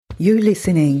You're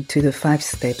listening to the 5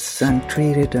 Steps and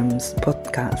 3 Rhythms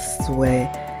podcast, where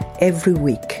every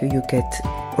week you get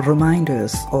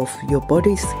reminders of your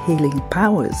body's healing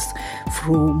powers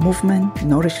through movement,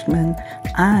 nourishment,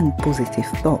 and positive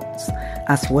thoughts,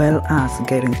 as well as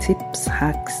getting tips,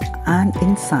 hacks, and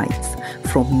insights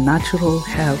from natural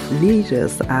health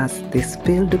leaders as they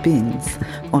spill the beans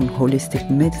on holistic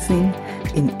medicine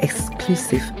in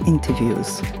exclusive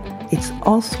interviews. It's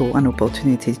also an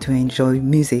opportunity to enjoy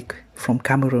music from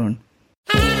Cameroon.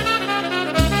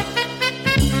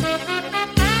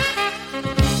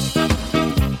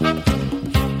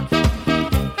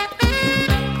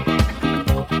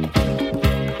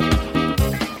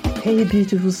 Hey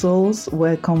beautiful souls,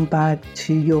 welcome back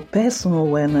to your personal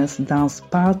wellness dance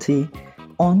party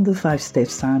on the 5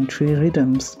 Steps and 3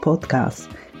 Rhythms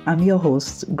podcast. I'm your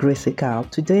host, Grace Carl.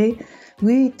 Today,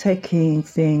 we're taking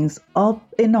things up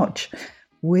a notch.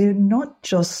 We're not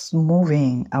just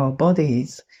moving our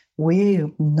bodies,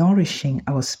 we're nourishing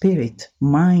our spirit,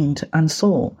 mind, and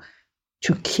soul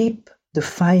to keep the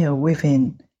fire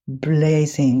within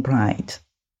blazing bright.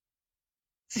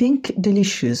 Think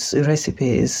delicious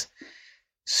recipes,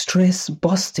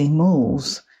 stress-busting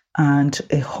moves, and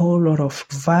a whole lot of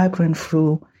vibrant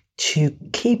food to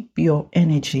keep your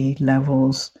energy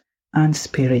levels and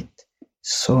spirit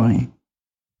soaring.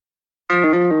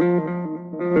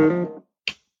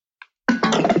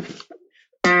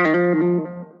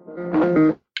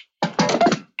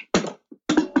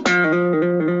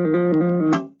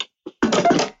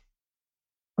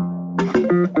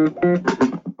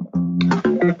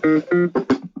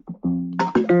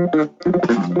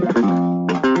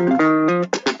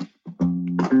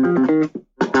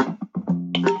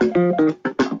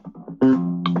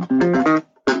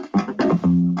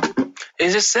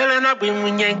 Selena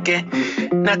Bimunyenke,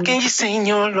 Nakinji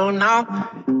Signolo now,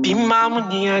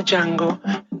 Bimamunia Jango,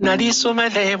 Nadiso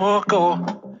Melevoko,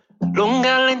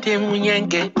 Lungalente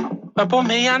Munyenke,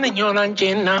 Papomeyana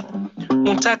Yolanjena,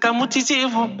 Muntaka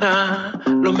Mutizivuka,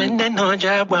 Lumene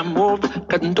Noja Wambo,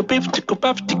 Cutting to Pip to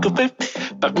Cup to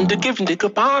Cup, Button to give the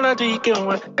Cupala to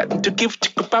go, Cutting to give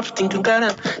to Cup of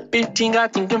Tinkana, Pitting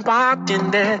out thinking part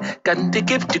in there, Cutting to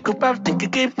give to Cup of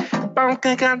Tinky,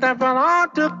 Bunker Canta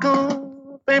to go.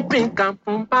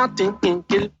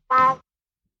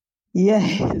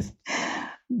 Yes,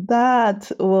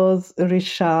 that was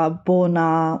Richard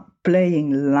Bona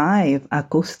playing live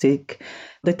acoustic.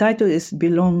 The title is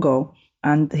Bilongo,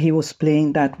 and he was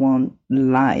playing that one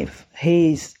live.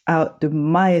 He's the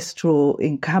maestro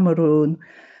in Cameroon,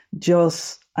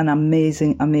 just an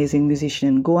amazing, amazing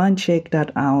musician. Go and check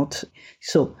that out.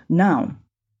 So now,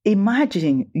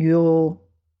 imagine your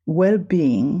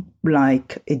well-being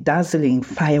like a dazzling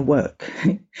firework.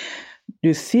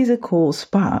 The physical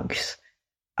sparks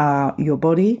are your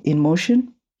body in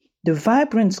motion. The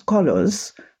vibrant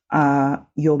colors are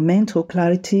your mental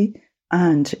clarity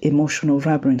and emotional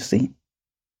vibrancy.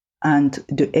 And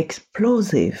the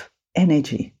explosive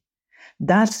energy,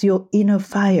 that's your inner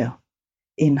fire,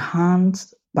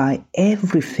 enhanced by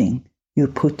everything you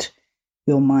put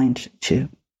your mind to.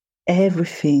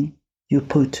 Everything you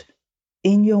put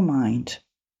in your mind,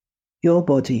 your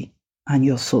body, and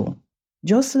your soul.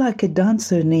 Just like a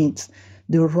dancer needs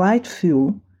the right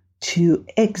fuel to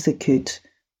execute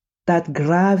that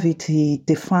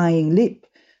gravity-defying leap,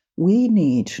 we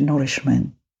need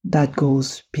nourishment that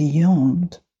goes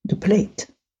beyond the plate.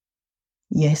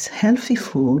 Yes, healthy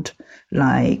food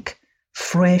like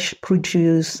fresh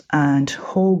produce and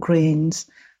whole grains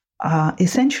are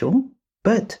essential,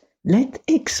 but let's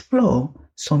explore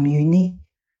some unique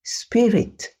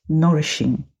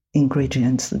spirit-nourishing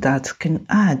ingredients that can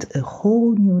add a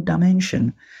whole new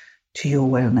dimension to your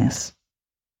wellness.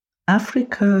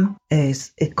 Africa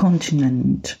is a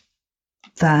continent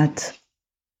that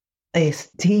is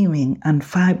teeming and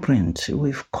vibrant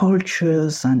with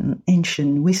cultures and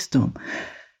ancient wisdom.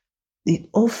 It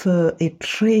offers a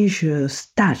treasure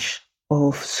stash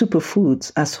of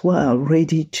superfoods as well,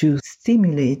 ready to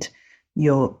stimulate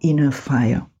your inner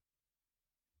fire.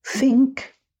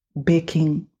 Think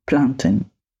baking plantain,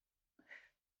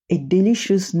 a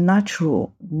delicious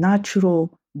natural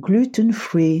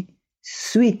gluten-free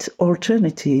sweet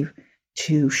alternative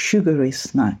to sugary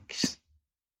snacks.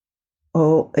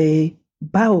 Or a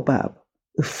baobab,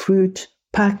 a fruit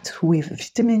packed with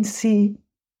vitamin C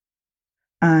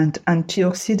and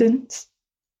antioxidants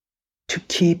to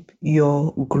keep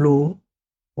your glow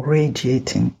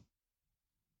radiating.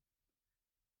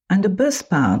 And the best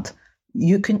part,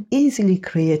 you can easily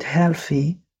create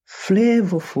healthy,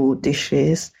 flavorful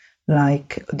dishes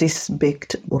like this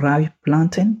baked ripe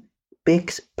plantain,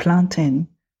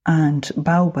 and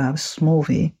baobab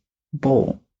smoothie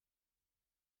bowl.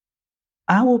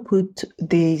 I will put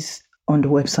these on the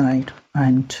website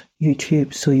and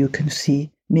YouTube so you can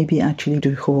see, maybe actually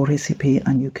the whole recipe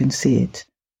and you can see it.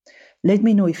 Let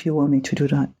me know if you want me to do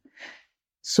that.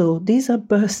 So these are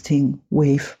bursting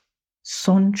with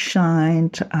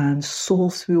sunshine and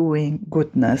soul-fueling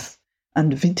goodness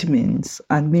and vitamins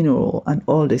and mineral and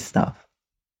all this stuff.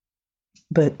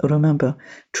 But remember,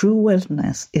 true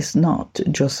wellness is not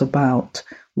just about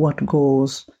what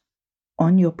goes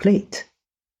on your plate.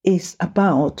 It's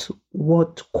about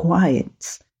what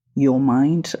quiets your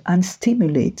mind and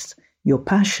stimulates your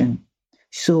passion.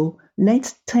 So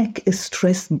let's take a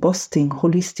stress-busting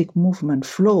holistic movement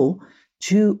flow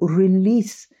to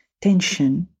release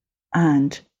tension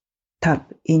and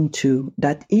tap into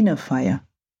that inner fire.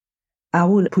 I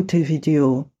will put a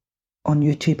video on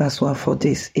YouTube as well for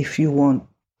this if you want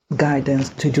guidance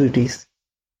to do this.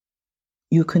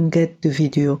 You can get the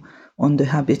video on the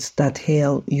Habits That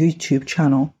Heal YouTube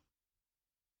channel.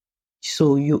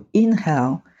 So you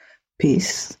inhale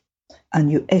peace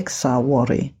and you exhale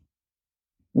worry.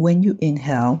 When you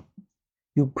inhale,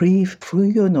 you breathe through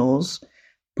your nose,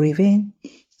 breathe in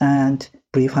and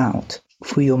breathe out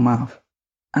through your mouth,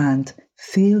 and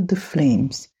feel the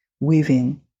flames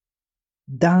within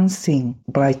dancing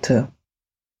brighter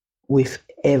with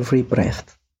every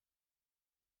breath.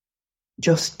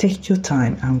 Just take your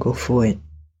time and go through it.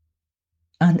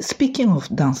 And speaking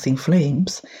of dancing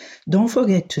flames, don't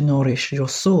forget to nourish your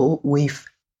soul with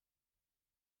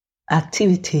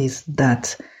activities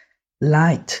that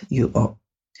light you up.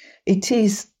 It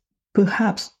is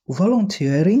perhaps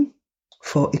volunteering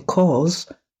for a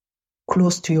cause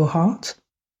close to your heart,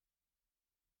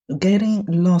 getting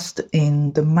lost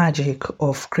in the magic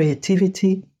of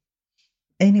creativity,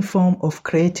 any form of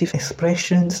creative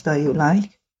expressions that you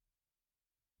like,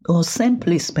 or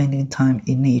simply spending time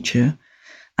in nature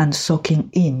and soaking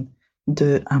in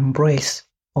the embrace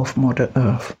of Mother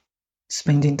Earth.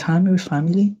 Spending time with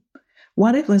family,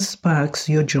 whatever sparks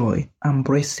your joy,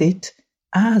 embrace it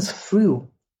as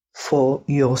fuel for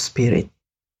your spirit.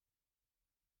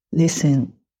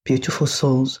 Listen, beautiful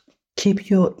souls, keep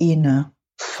your inner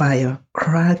fire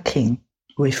cracking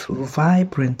with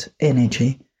vibrant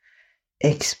energy.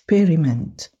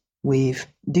 Experiment with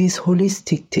these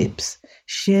holistic tips.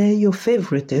 Share your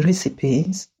favorite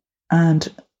recipes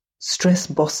and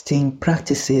stress-busting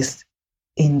practices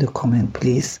in the comment,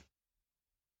 please.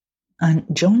 And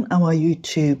join our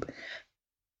YouTube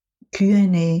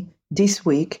Q&A this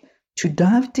week to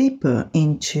dive deeper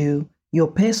into your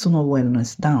personal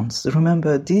wellness dance.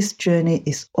 Remember, this journey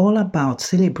is all about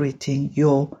celebrating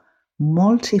your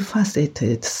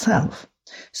multifaceted self.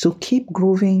 So keep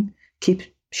grooving, keep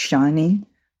shining,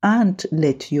 and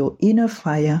let your inner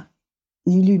fire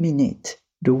illuminate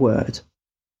the world.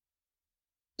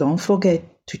 Don't forget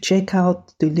to check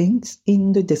out the links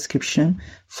in the description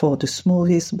for the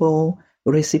smoothies bowl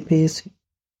recipes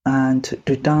and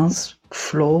the dance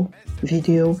flow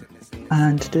video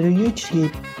and the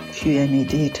YouTube Q&A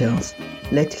details.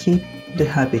 Let's keep the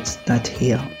habits that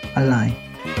heal alive.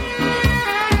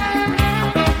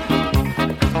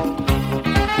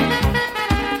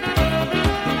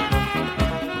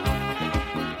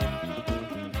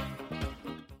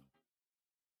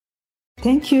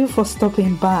 Thank you for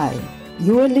stopping by.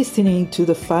 You are listening to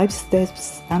the 5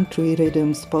 Steps and 3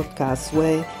 Rhythms podcast,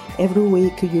 where every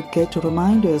week you get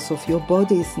reminders of your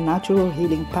body's natural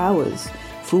healing powers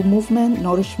through movement,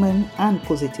 nourishment, and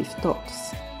positive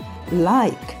thoughts.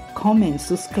 Like, comment,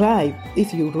 subscribe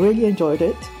if you really enjoyed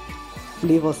it.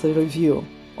 Leave us a review.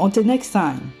 Until next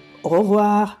time, au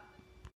revoir.